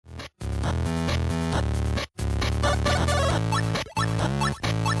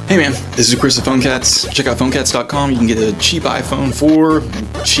Hey man, this is Chris of PhoneCats. Check out phonecats.com. You can get a cheap iPhone 4,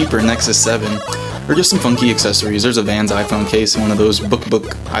 cheaper Nexus 7, or just some funky accessories. There's a Vans iPhone case and one of those book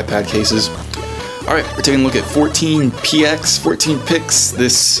iPad cases. Alright, we're taking a look at 14 Pix,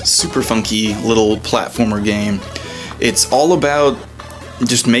 this super funky little platformer game. It's all about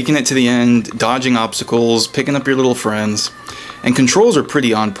just making it to the end, dodging obstacles, picking up your little friends, and controls are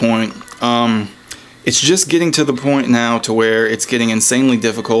pretty on point. It's just getting to the point now to where it's getting insanely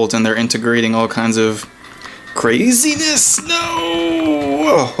difficult and they're integrating all kinds of craziness.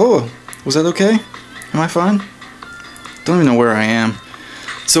 No! Oh, was that okay? Am I fine? Don't even know where I am.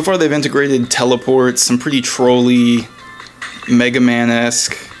 So far they've integrated teleports, some pretty trolly, Mega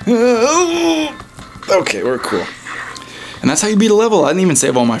Man-esque. Okay, we're cool. And that's how you beat a level. I didn't even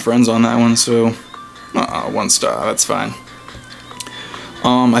save all my friends on that one, so 1 star, that's fine.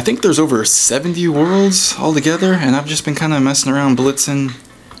 I think there's over 70 worlds altogether, and I've just been kind of messing around blitzing,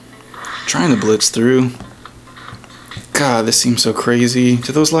 trying to blitz through. God, this seems so crazy.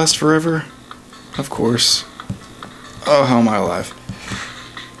 Do those last forever? Of course. Oh, how am I alive?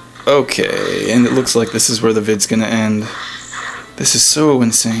 Okay, and it looks like this is where the vid's gonna end. This is so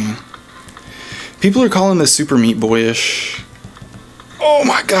insane. People are calling this Super Meat Boy-ish. Oh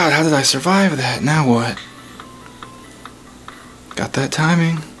my god, how did I survive that? Now what? Got that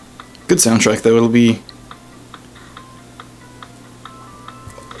timing. Good soundtrack though, it'll be...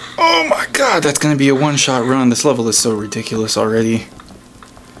 Oh my god, that's gonna be a one-shot run. This level is so ridiculous already.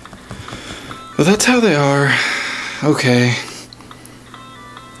 But that's how they are. Okay.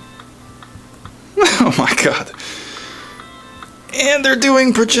 Oh my god. And they're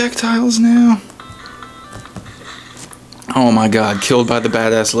doing projectiles now. Oh my god, killed by the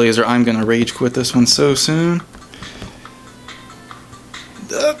badass laser. I'm gonna rage quit this one so soon.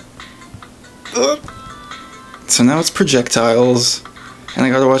 So now it's projectiles, and I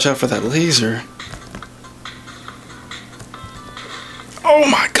gotta watch out for that laser. Oh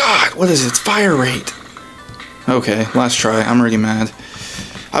my god, what is its fire rate? Okay, last try. I'm already mad.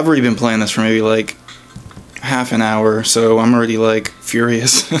 I've already been playing this for maybe like half an hour, so I'm already like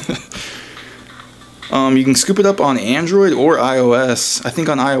furious. You can scoop it up on Android or iOS. I think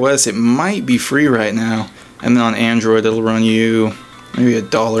on iOS it might be free right now, and then on Android it'll run you maybe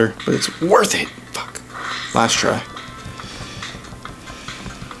 $1, but it's worth it. Fuck. Last try.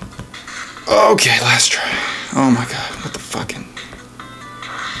 Okay, last try. Oh my god, what the fucking...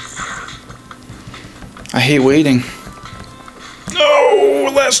 I hate waiting. No,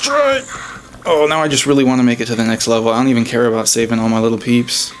 last try. Oh, now I just really want to make it to the next level. I don't even care about saving all my little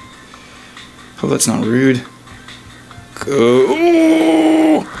peeps. Hope that's not rude.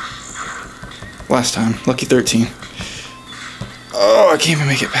 Go. Last time, lucky 13. Oh, I can't even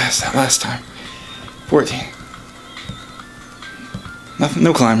make it past that last time. 14. Nothing,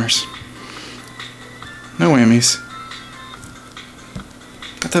 no climbers. No whammies.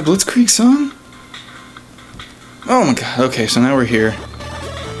 Got that Blitzkrieg song? Oh my god, okay, so now we're here.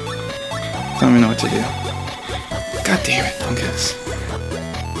 Don't even know what to do. God damn it, don't guess.